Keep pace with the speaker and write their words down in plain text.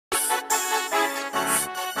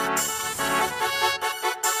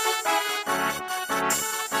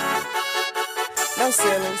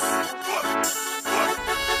ceilings.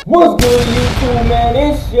 What's good, YouTube, man?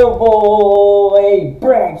 It's your boy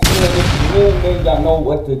Braxton. This is man. Y'all know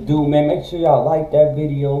what to do, man. Make sure y'all like that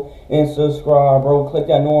video and subscribe, bro. Click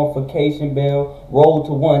that notification bell. Roll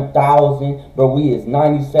to 1,000, bro. We is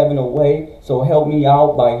 97 away, so help me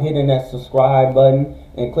out by hitting that subscribe button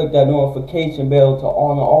and click that notification bell to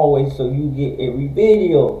on always so you get every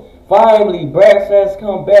video. Finally, Brax has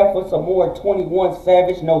come back for some more 21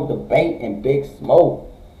 Savage, No Debate, and Big Smoke.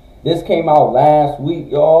 This came out last week,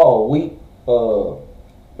 y'all.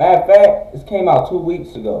 Matter of fact, this came out 2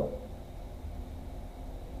 weeks ago.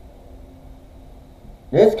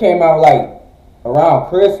 This came out like around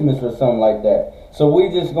Christmas or something like that. So we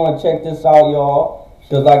just gonna check this out, y'all.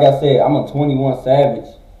 Cause like I said, I'm a 21 Savage.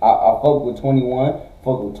 I fuck with 21.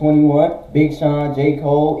 Fuck with 21. Big Sean, J.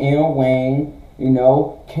 Cole, M. Wayne, you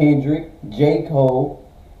know, Kendrick, J. Cole,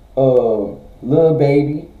 Lil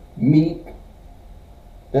Baby, Meek.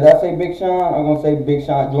 Did I say Big Sean? I'm gonna say Big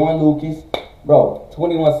Sean, Joyner Lucas. Bro,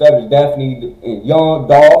 21 Savage definitely, Young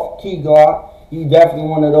Dolph, Key Glock. He definitely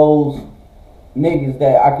one of those niggas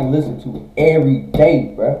that I can listen to every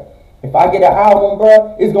day, bro. If I get an album,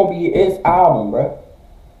 bro, it's gonna be his album, bro.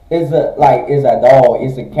 It's a dog,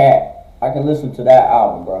 it's a cat. I can listen to that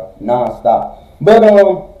album, bro, non-stop. But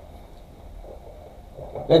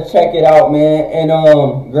let's check it out, man.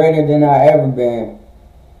 And greater than I ever been.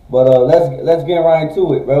 But let's get right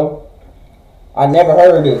into it, bro. I never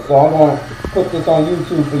heard this, so I'm gonna put this on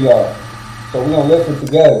YouTube for y'all. So we're gonna listen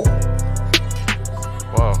together.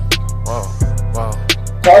 Whoa, whoa, whoa.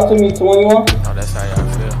 Talk to me, 21. Oh, that's how y'all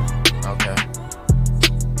feel. Okay.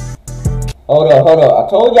 Hold up. I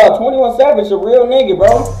told y'all 21 Savage a real nigga,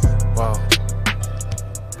 bro. Whoa.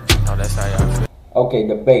 Oh, that's how y'all feel. Okay,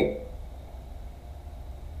 debate.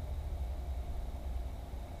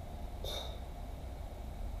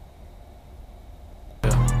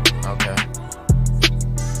 Okay.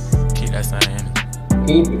 Keep that same energy.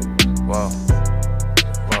 Keep it. Whoa.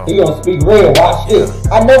 Whoa. He gonna speak real. Watch this.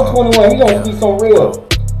 I know 21. He gonna speak some real.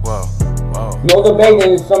 Whoa. Whoa. No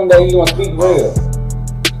debating. Someday he gonna speak real.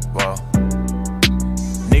 Whoa.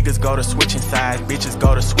 Niggas go to switching sides, bitches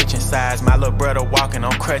go to switching sides. My little brother walking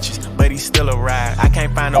on crutches, but he still a ride. I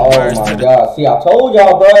can't find no words to Oh my God. See, I told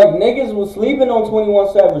y'all, bro. Niggas was sleeping on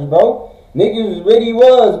 21 Savage, bro. Niggas really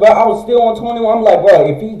was, but I was still on 21. I'm like, bro,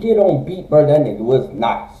 if he get on beat, bro, that nigga was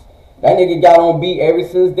nice. That nigga got on beat ever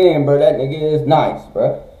since then, bro. That nigga is nice,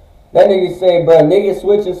 bro. That nigga say, bro, niggas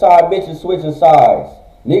switching sides, bitches switching sides.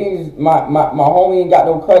 Niggas, my homie ain't got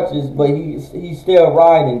no crutches, but he's still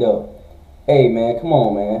riding though. Hey man, come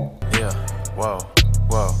on, man. Yeah. Whoa.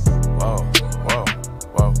 Whoa. Whoa. Whoa.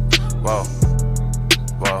 Whoa. Whoa.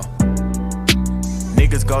 Whoa.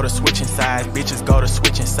 Niggas go to switching sides, bitches go to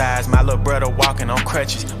switching sides. My little brother walking on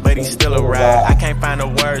crutches, but he still a ride. I can't find the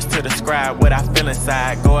words to describe what I feel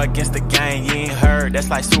inside. Go against the gang, you ain't heard, that's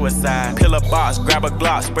like suicide. Pill a box, grab a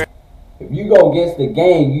Glock, spray. If you go against the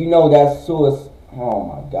gang, you know that's suicide. Oh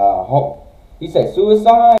my God. He said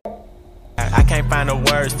suicide? I can't find the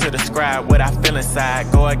words to describe what I feel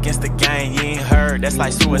inside. Go against the gang, you ain't heard, that's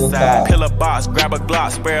like suicide. Pill a box, grab a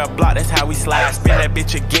Glock, spray a block, that's how we slide. Spin that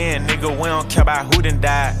bitch again, nigga, we don't care about who done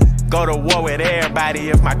died. Go to war with everybody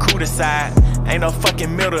if my crew decide. Ain't no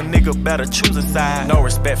fucking middle, nigga, better choose a side. No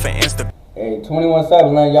respect for Insta. Hey, 21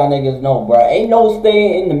 Savage, letting y'all niggas know, bro. Ain't no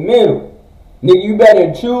staying in the middle. Nigga, you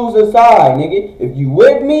better choose a side, nigga. If you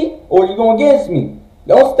with me or you going against me.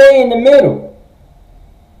 Don't stay in the middle.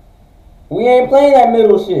 We ain't playing that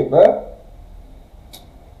middle shit, bro.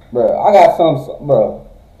 Bro, I got some, bro.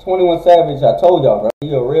 21 Savage, I told y'all, bro.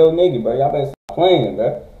 You a real nigga, bro. Y'all better stop playing,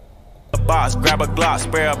 bro. Boss, grab a Glock,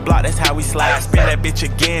 spray a block, that's how we slide. Spin that bitch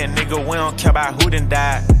again, nigga, we don't care about who done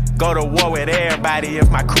died. Go to war with everybody if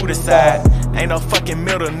my crew decide. Ain't no fucking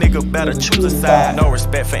middle, nigga, better choose a side. No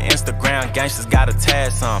respect for Instagram, gangsters gotta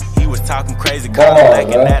tag some. He was talking crazy, caught him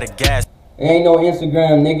lacking out of gas. Ain't no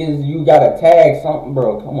Instagram, niggas, you gotta tag something,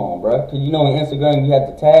 bro. Come on, bro. Cause you know on Instagram you have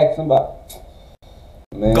to tag somebody.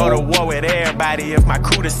 Man. Go to war with everybody if my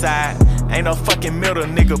crew decide. Ain't no fucking middle,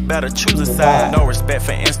 nigga, better choose a side. No respect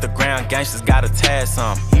for Instagram, gangsters gotta tag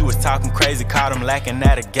some. He was talking crazy, caught him lacking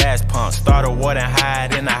at a gas pump. Start a war and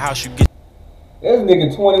hide in the house you get. This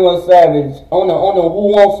nigga 21 Savage on the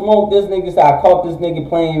Who Won't Smoke. This nigga said I caught this nigga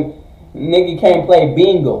playing. Nigga can't play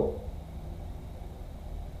bingo.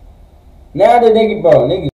 Now the nigga, bro,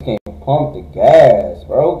 niggas can't pump the gas,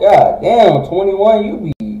 bro. God damn, 21,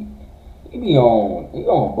 you be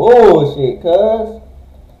on bullshit, cuz.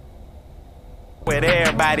 With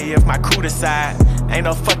everybody if my crew decide. Ain't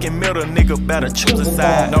no fucking middle, nigga, better choose a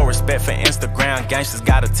side. No respect for Instagram, gangsters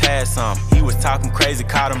gotta tag some. He was talking crazy,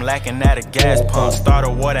 caught him lacking at a gas pump. Start a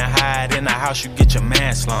war and hide in the house, you get your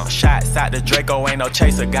man slumped. Shots out the Draco, ain't no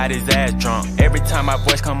chaser, got his ass drunk. Every time my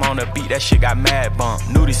voice come on the beat, that shit got mad bump.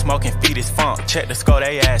 Nudie smoking, feed his funk. Check the score,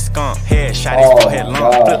 they ass skunk. Headshot, his forehead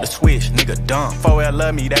lump. Flip the switch, nigga dumb. 4L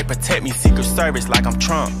love me, they protect me. Secret Service like I'm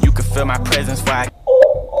Trump. You can feel my presence while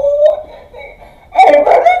Hey,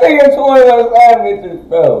 bro, this nigga 21 Savage,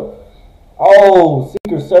 bro. Oh,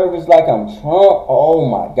 Secret Service like I'm Trump. Oh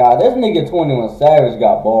my God, this nigga 21 Savage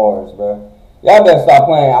got bars, bro. Y'all better stop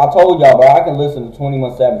playing. I told y'all, bro, I can listen to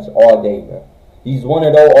 21 Savage all day, bro. He's one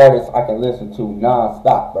of those artists I can listen to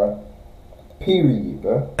non-stop, bro. Period,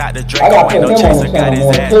 bro. Dr. Draco ain't no chaser, got his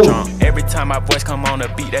ass drunk. Every time my voice come on the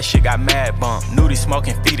beat, that shit got mad bump. Nudie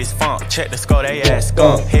smoking, feed his funk. Check the score, they ass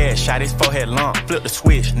skunk. Headshot, his forehead lump. Flip the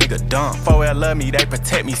switch, nigga dumb. 4L love me, they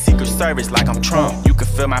protect me. Secret Service like I'm Trump. You can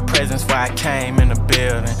feel my presence while I came in the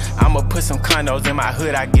building. I'ma put some condos in my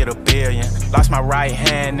hood, I get a billion. Lost my right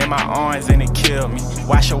hand in my arms and it killed me.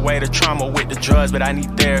 Wash away the trauma with the drugs, but I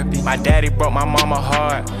need therapy. My daddy broke my mama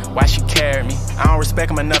hard, why she carried me? I don't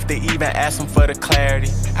respect him enough to even ask him for the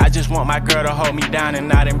clarity. I just want my girl to hold me down and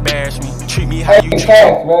not embarrass me. Treat me how you treat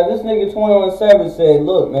me. Bro, this nigga 21 Savage said,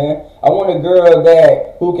 look, man, I want a girl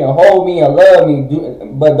that who can hold me and love me,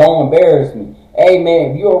 but don't embarrass me. Hey,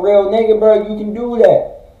 man, if you a real nigga, bro, you can do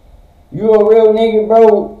that. You a real nigga,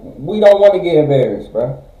 bro, we don't want to get embarrassed,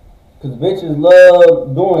 bro. Because bitches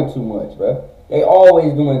love doing too much, bro. They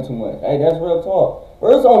always doing too much. Hey, that's real talk.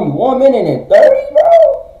 Bro, it's only 1 minute and 30,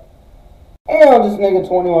 bro. Damn, this nigga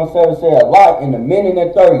 21 Savage said a lot in a minute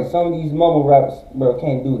and 30. Some of these mumble rappers, bro,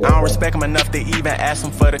 can't do that. I don't respect him enough to even ask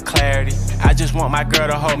him for the clarity. I just want my girl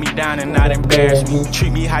to hold me down and not embarrass me.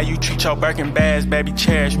 Treat me how you treat your Birkin bags, baby,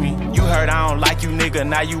 cherish me. You heard I don't like you, nigga,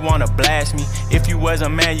 now you wanna blast me. If you was a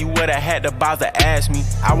man, you would've had to bother ask me.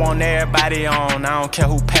 I want everybody on, I don't care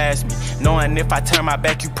who passed me. Knowing if I turn my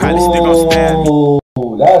back, you probably still gon' stab me.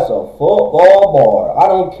 Ooh, that's a football bar. I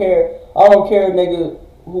don't care, nigga,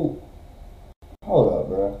 who... Hold up,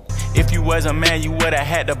 bro. If you was a man, you would've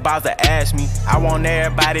had to bother ask me. I want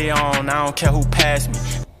everybody on, I don't care who passed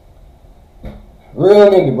me. Real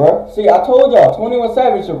nigga, bro. See, I told y'all, 21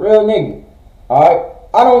 Savage a real nigga. Alright?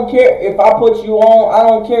 I don't care if I put you on, I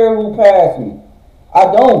don't care who passed me. I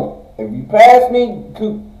don't. If you pass me,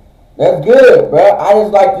 that's good, bro. I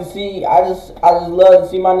just like to see, I just love to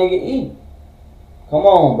see my nigga eat. Come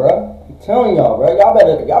on, bro. I'm telling y'all, bro.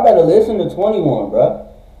 Y'all better listen to 21, bro.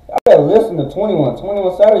 I better listen to 21.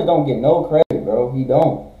 21 Savage don't get no credit, bro. He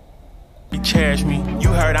don't. You cherish me. You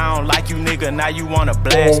heard I don't like you, nigga. Now you wanna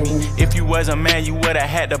blast me. If you was a man, you would've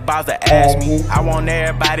had to bother ask me. I want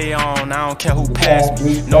everybody on, I don't care who passed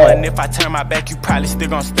me. Knowing if I turn my back, you probably still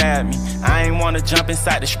gon' stab me. I ain't wanna jump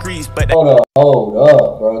inside the streets, but hold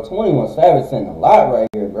up, bro. 21 Savage saying a lot right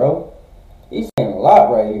here, bro. He's saying a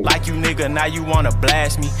lot right here. Like you, nigga, now you wanna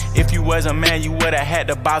blast me. If you was a man, you would've had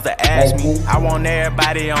to bother ask me. I want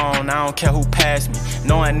everybody on, I don't care who passed me.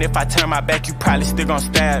 Knowing if I turn my back, you probably still gon'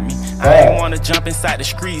 stab me. I ain't wanna jump inside the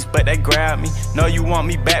streets, but they grab me. Know you want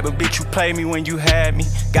me back, but bitch, you played me when you had me.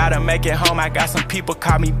 Gotta make it home, I got some people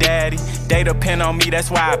call me daddy. They depend on me,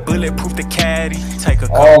 that's why I bulletproof the caddy. Take a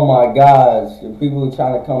call. Oh my gosh, the people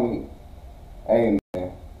trying to call me. Hey,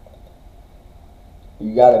 man.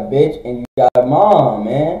 You got a bitch and you got a mom,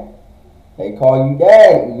 man. They call you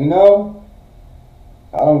daddy, you know?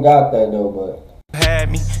 I don't got that though, but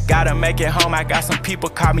had me, gotta make it home, I got some people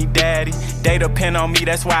call me daddy. They depend on me,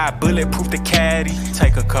 that's why I bulletproof the caddy.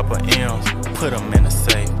 Take a couple M's, put them in a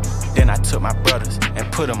safe. Then I took my brothers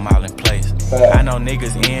and put them all in place. I know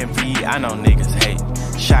niggas envy, I know niggas hate.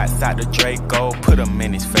 Shots out the Draco, put them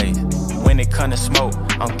in his face. When it come to smoke,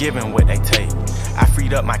 I'm giving what they take. I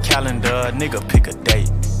freed up my calendar, nigga pick a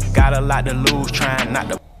date. Got a lot to lose, trying not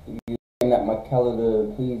to. You ain't at my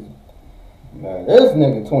calendar, please. Man, this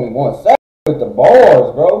nigga 21 Savage with the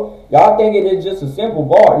bars, bro. Y'all think it is just a simple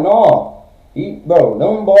bar? No. Bro,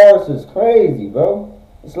 them bars is crazy, bro.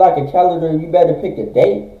 It's like a calendar, you better pick a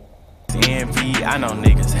date. Envy, I know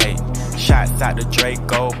niggas hate. Shots out the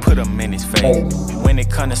Draco, put them in his face. When it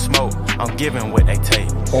come to smoke, I'm giving what they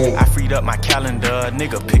take. I freed up my calendar,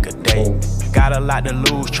 nigga pick a date. Got a lot to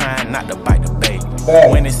lose, trying not to bite the bait.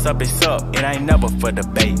 When it's up, it ain't never for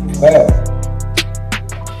debate.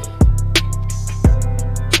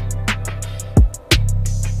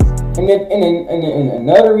 And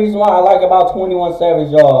another reason why I like about 21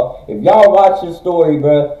 Savage, y'all, if y'all watch his story,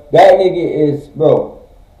 bro, that nigga is, bro,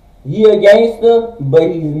 he a gangster, but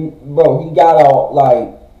he got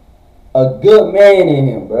a good man in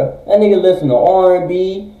him, bro. That nigga listen to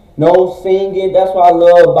R&B, no singing. That's what I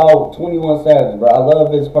love about 21 Savage, bro. I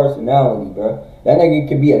love his personality, bro. That nigga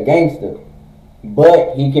can be a gangster,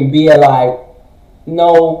 but he can be a like, you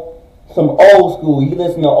know, some old school. He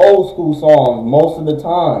listen to old school songs most of the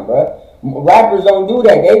time, bro. Rappers don't do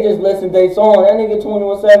that. They just listen to their song. That nigga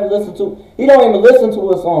 21 Savage he don't even listen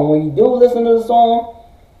to a song. When he do listen to the song,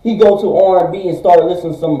 he go to R&B and start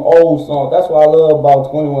listening to some old songs. That's what I love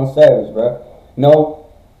about 21 Savage, bro. No,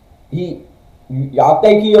 y'all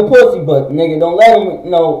think he a pussy, but nigga, don't let him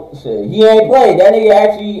know. Shit, he ain't played. That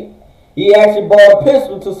nigga he actually brought a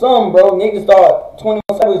pistol to something, bro. Nigga thought 21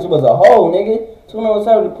 Savage was a hoe, nigga. 21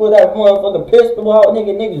 Savage put that motherfucking pistol out,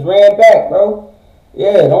 niggas ran back, bro.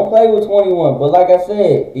 Yeah, don't play with 21. But like I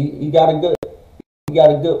said, he got a good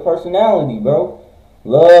personality, bro.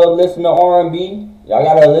 Love listening to R&B. Y'all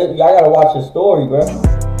gotta watch his story, bro.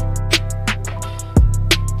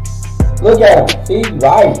 Look at him. See,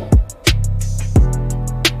 right.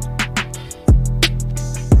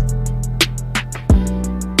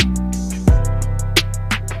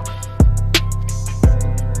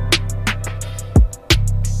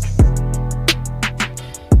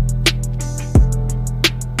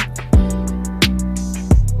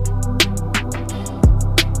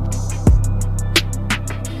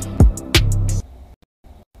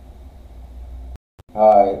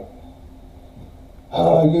 Alright.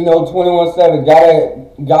 You know, 21 Savage gotta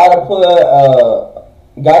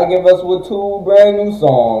give us with 2 brand new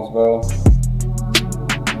songs, bro.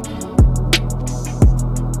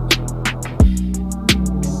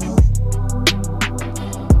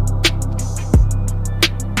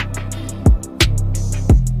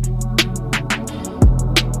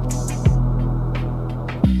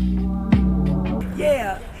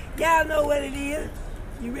 Yeah, y'all know what it is.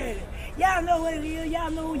 You ready? Y'all know what it is. Y'all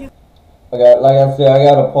know who you. Like I said, I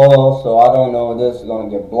got a pause, so I don't know if this is gonna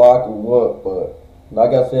get blocked or what. But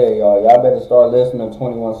like I said, y'all better start listening to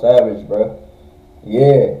 21 Savage, bro.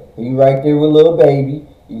 Yeah, he right there with Lil Baby.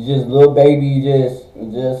 He just Lil Baby,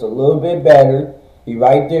 just a little bit better. He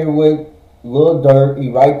right there with Lil Durk. He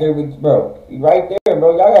right there with bro. He right there,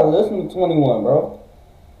 bro. Y'all gotta listen to 21, bro.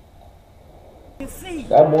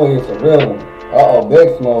 That boy is a real one.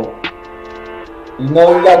 Big Smoke. You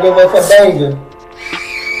know you gotta give us a banger.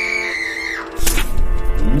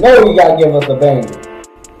 You know you gotta give us a banger.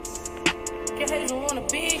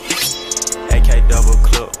 AK double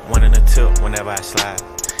clip, one in the tip whenever I slide.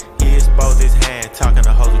 He exposed his hand, talking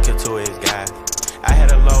to hoes who killed 2 of his guys. I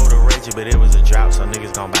had a load of Reggie, but it was a drought, so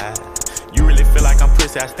niggas gon' buy it. You really feel like I'm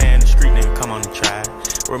pussy, I stay in the street, nigga, come on and try it.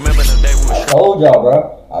 Remember the day we was... I told y'all,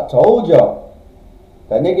 bro. I told y'all.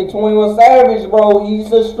 That nigga 21 Savage, bro,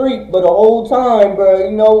 he's a street, but the whole time, bro,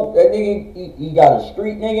 you know, that nigga, he got a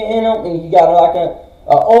street nigga in him, and he got like a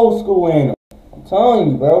old school in him. I'm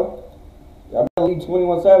telling you, bro. Y'all better leave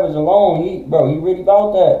 21 Savage alone. He really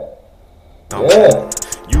about that. Yeah.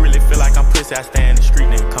 You really feel like I'm pussy, I stay in the street,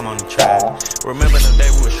 nigga, come on and try it. Remember the day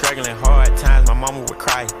we was struggling hard, times my mama would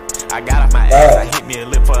cry. I got off my ass, I hit me a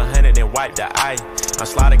lip for 100 and wiped the eye. I'm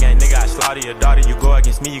slaughter gang, nigga, I slaughter your daughter. You go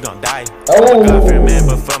against me, you gon' die. I'm a girlfriend, man,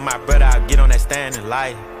 but for my brother, I'll get on that stand and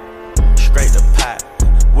lie. Straight to pot,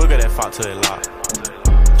 wiggle that fuck to it lock.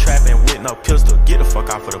 Trapping with no pistol, get the fuck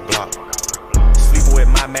off of the block. Sleeping with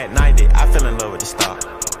my Mac 90, I fell in love with the stock.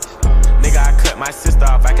 Nigga, I cut my sister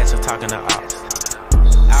off, I catch her talking to ops.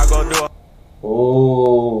 I'll go do it.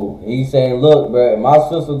 Oh, he's saying, look, bro, my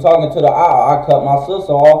sister talking to the eye, I cut my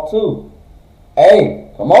sister off too. Hey,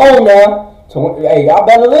 come on now. Hey, y'all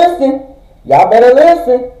better listen. Y'all better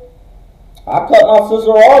listen. I cut my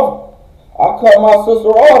sister off. I cut my sister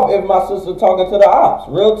off if my sister talking to the ops.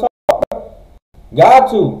 Real talk, bro. Got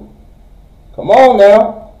to. Come on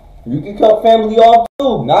now. You can cut family off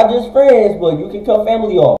too. Not just friends, but you can cut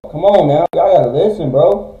family off. Come on now. Y'all gotta listen,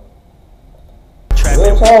 bro.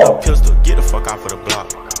 Real talk. Pistol, get the fuck off of the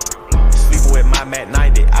block. Sleeping with my Mac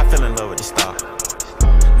 90, I fell in love with the stock.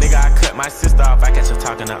 Nigga, I cut my sister off, I catch her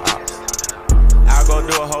talking to ops. I'll go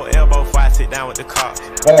do a whole elbow before I sit down with the cops.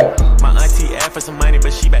 My auntie asked for some money,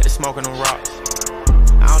 but she back to smoking them rocks.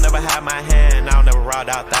 I don't never have my hand, I don't never ride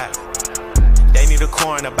out that. They need a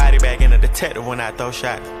coroner body bag and a detective when I throw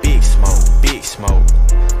shots. Big smoke, big smoke.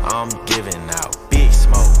 I'm giving out big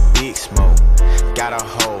smoke, big smoke. Got a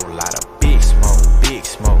whole lot of big smoke, big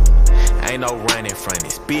smoke. Ain't no running from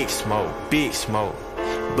this big smoke, big smoke.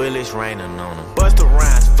 Bullets raining on them. Busta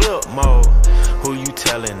Rhymes, flip mode. Who you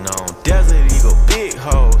telling on? Desert Eagle, big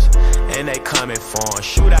hoes, and they coming for him.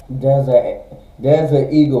 Shoot out.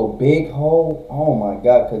 Desert Eagle, big hole. Oh my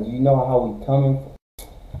God, cause you know how we coming.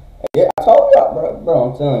 Yeah, I told y'all,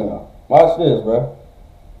 bro. I'm telling y'all. Watch this, bro.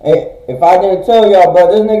 Hey, if I didn't tell y'all, bro,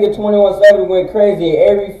 this nigga 21 Savage went crazy.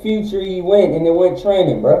 Every future he went, and it went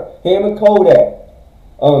trending, bro. Him and Kodak.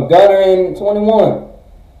 Gunner and 21.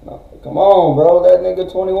 Come on, bro. That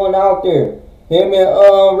nigga 21 out there. Him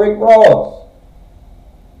and Rick Ross.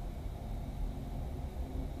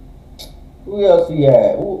 Who else he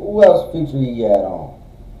had? Who else feature he had on?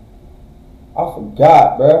 I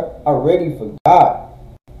forgot, bro. I really forgot.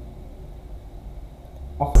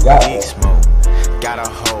 Big smoke. Got a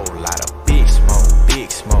whole lot of big smoke.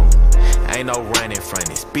 Big smoke. Ain't no running from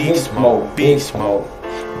this. Big smoke. Big smoke.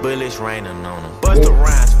 Bullets raining on them. Busta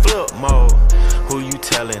Rhymes flip mode. Who you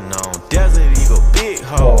telling on? Desert Eagle, big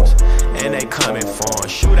hoes. And they coming for him.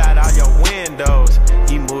 Shoot out all your windows.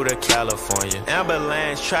 He moved to California.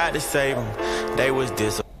 Ambulance tried to save him. They was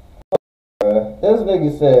disappointed. This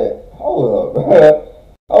nigga said, hold up, bro.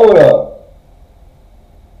 Hold up.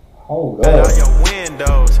 Hold up. All your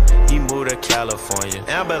windows. He moved to California.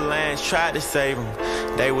 Ambulance tried to save him.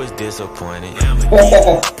 They was disappointed.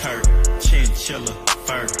 Perk, chinchilla,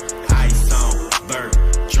 fur, ice on, bird,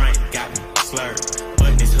 drink got me slurred.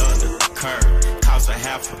 But this other curve cost a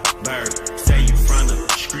half a bird. Say you from the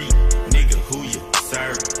street, nigga, who you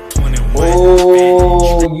serve? 21.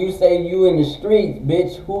 Oh, you say you in the streets,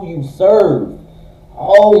 bitch. Who you serve?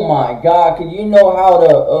 Oh my God, cause you know how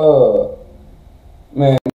to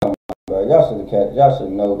man, bro, y'all should catch. Y'all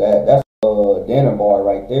should know that. That's dinner bar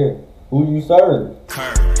right there. Who you serve?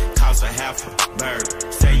 Curve cost a half a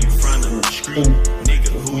bird. Say you from the street,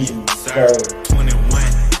 nigga, who you serve? 21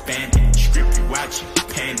 bandit, strip you out your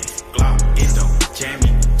panties. Glock, it don't jam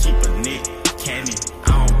me. Keep a nick candy. I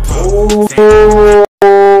don't pop.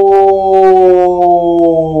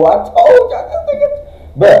 Oh, I told y'all this nigga.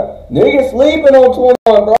 Bruh, nigga sleeping on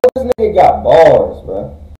 21, bro. This nigga got bars,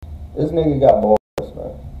 bro. This nigga got bars,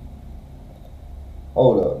 bro.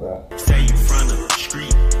 Hold up, bro. Say you from the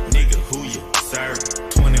street, nigga, who you serve?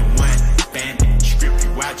 21 bandit, strip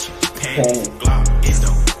you out your panties. Glock, it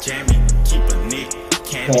don't jam me. Keep a nick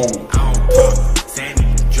candy. I don't pop. Sandy,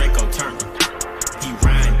 Draco Turner. He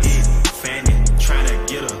rhyme it, fanny, tryna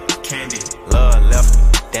get a candy. Love left me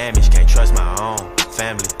damaged, can't trust my own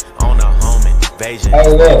family. On a home invasion, hey,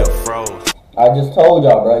 look, froze. I just told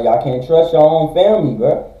y'all, bro. Y'all can't trust your own family,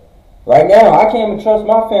 bro. Right now, I can't even trust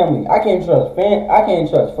my family. I can't trust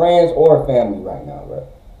friends or family right now, bro.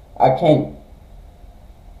 I can't.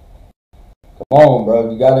 Come on, bro.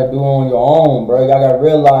 You gotta do it on your own, bro. Y'all gotta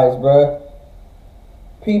realize, bro.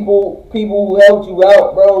 People who helped you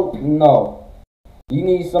out, bro. No, you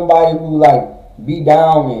need somebody who like be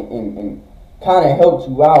down and kind of helped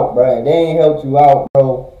you out, bro. And they ain't helped you out,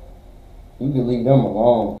 bro. You can leave them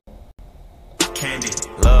alone. Candy,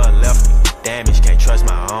 love left me damaged, can't trust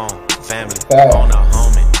my own family. Fact. On a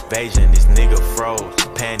home invasion, this nigga froze,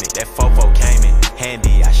 panic. That fofo came in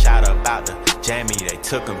handy. I shot up out the jammy. They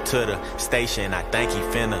took him to the station. I think he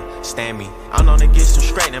finna stand me. I'm on to get some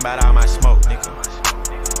straightening about all my smoke, nigga.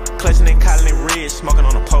 Clutching and calling it red, smoking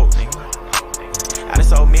on the poke, nigga. I done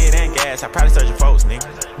sold mid and gas. I probably searching folks, nigga.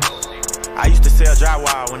 I used to sell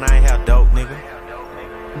drywall when I ain't have dope, nigga.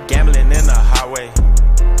 Gambling in the highway,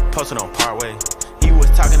 posting on Parkway. He was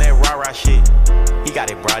talking that rah-rah shit. He got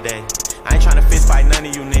it broad day. I ain't tryna fist fight none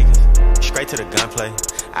of you niggas. Straight to the gunplay.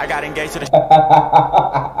 I got engaged to the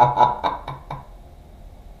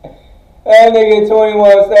That nigga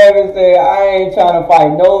 21 Savage said, I ain't trying to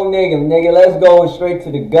fight no nigga. Let's go straight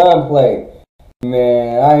to the gunplay.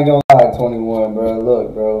 Man, I ain't gonna lie, 21, bro.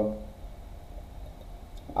 Look, bro.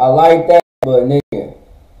 I like that, but nigga,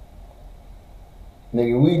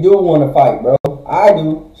 we do want to fight, bro. I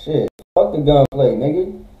do. Shit. Fuck the gunplay,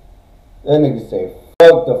 nigga. That nigga say,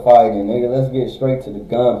 fuck the fighting, nigga. Let's get straight to the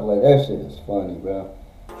gunplay. That shit is funny, bro.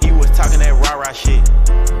 He was talking that rah-rah shit.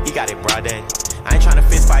 He got it broad day. I ain't tryna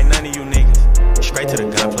fist fight none of you niggas. Straight to the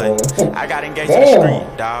gunplay. I got engaged to the street,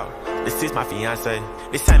 dog. This is my fiance.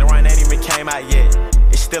 This ain't the run ain't even came out yet.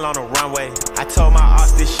 It's still on the runway. I told my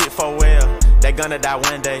ops this shit for well. They gonna die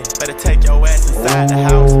one day. Better take your ass inside the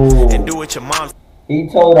house and do what your mom. He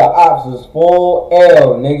told the ops it's full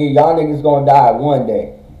L, nigga. Y'all niggas gonna die one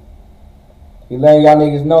day. He letting y'all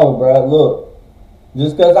niggas know, bro. Look,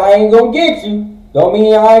 just cause I ain't gonna get you, don't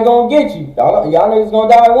mean I ain't gonna get you. Y'all niggas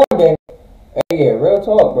gonna die one day. Hey, yeah, real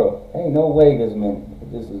talk, bro. Ain't no way this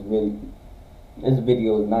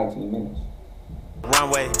video is 19 minutes.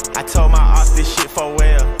 Runway. I told my ops this shit for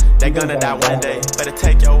well. They gonna die one day. Better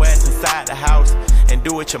take your ass inside the house and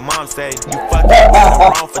do what your mom say. You fucking got the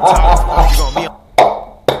wrong for talk. You gonna be on.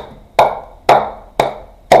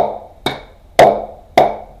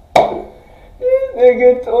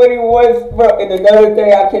 Nigga, 21, bro. And another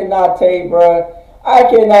thing I cannot take, bro. I I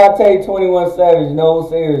cannot take 21 Savage no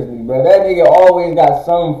seriously, bro. That nigga always got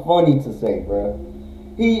something funny to say, bro.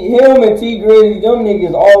 Him and T Grizzly, them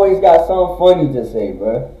niggas always got something funny to say,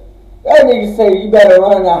 bro. That nigga say you better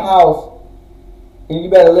run the house and you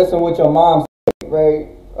better listen what your mom say, right?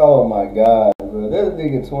 Oh my god, bro. This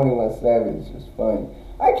nigga 21 Savage is funny.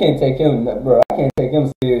 I can't take him, bro. I can't take him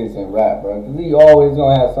serious in rap, bro. Cause he always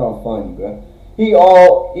gonna have something funny, bro. He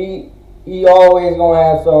always gonna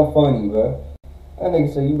have something funny, bro. That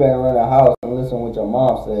nigga said you better run the house and listen what your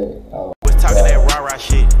mom said. Oh, was talking that rah-rah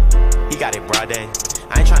shit. He got it broad day.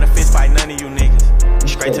 I ain't tryna fist fight none of you niggas.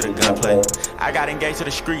 Straight to the gunplay. I got engaged to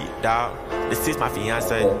the street, dawg. This is my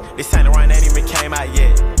fiance. This Saint Laurent ain't even came out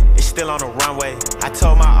yet. It's still on the runway. I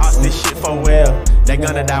told my ass this shit for well. They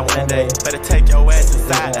gonna die one day. Better take your ass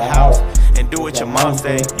inside the house and do what your mom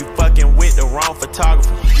say. You fucking with the wrong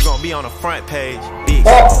photographer. You gonna be on the front page. Big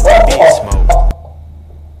smoke, big smoke.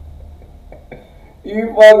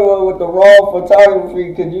 You fucking with the wrong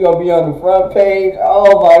photography because you gonna be on the front page.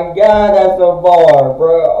 Oh my god, that's a bar,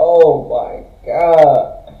 bro. Oh my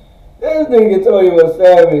god. This nigga 21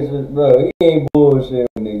 Savage, bro. He ain't bullshit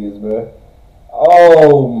with niggas, bro.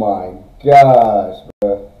 Oh my gosh,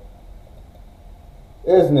 bro.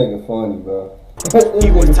 This nigga funny, bro.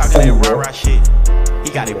 He was talking that rah-rah shit.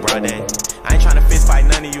 He got it broad day. I ain't tryna fist fight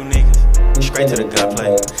none of you niggas. Straight to the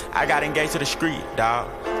gunplay. I got engaged to the street, dawg.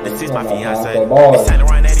 This is my fiance. This Saint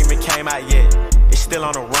Laurent ain't even came out yet. It's still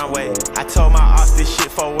on the runway. I told my ass this shit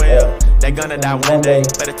for well. They gonna die one day.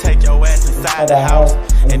 Better take your ass inside the house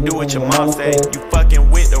and do what your mom say. You fucking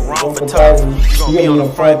with the wrong photographer. You gonna be on the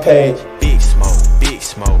front page. Big smoke, big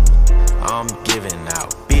smoke. I'm giving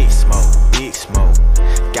out big smoke, big smoke.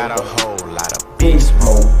 Got a whole lot of big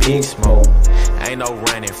smoke, big smoke. Ain't no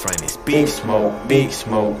running from this big smoke, big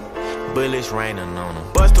smoke. Bullets raining on them.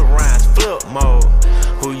 Busta Rhymes, flip mode.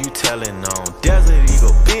 Who you telling on? Desert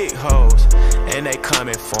Eagle, big hoes. And they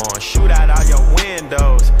coming for him. Shoot out all your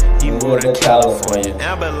windows. He moved to California.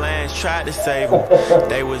 Ambulance tried to save him.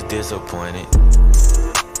 They was disappointed.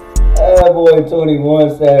 That boy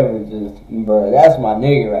 21 Savage is, bro. That's my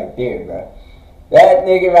nigga right there, bro. That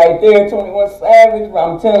nigga right there, 21 Savage,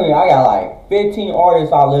 bro. I'm telling you, I got like 15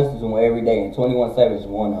 artists I listen to every day, and 21 Savage is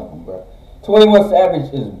one of them, bro. 21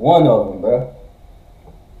 Savage is one of them, bro.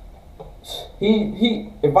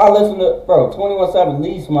 If I listen to, bro, 21 Savage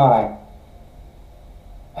leads my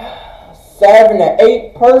 7 to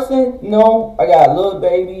 8 person. No, I got Lil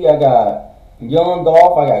Baby, I got Young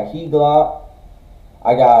Dolph, I got Key Glock,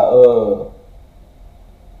 I got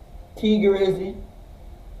T Grizzly,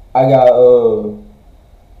 I got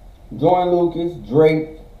Jordan Lucas,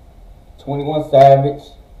 Drake, 21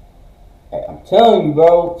 Savage. Hey, I'm telling you,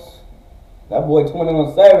 bro, that boy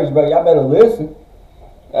 21 Savage, bro, y'all better listen.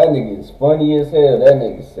 That nigga is funny as hell. That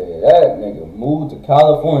nigga said that nigga moved to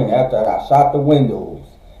California after I shot the windows.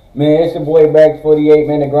 Man, it's your boy Brax 48,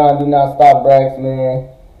 man. The grind do not stop, Brax, man.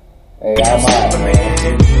 Hey, I'm out, man.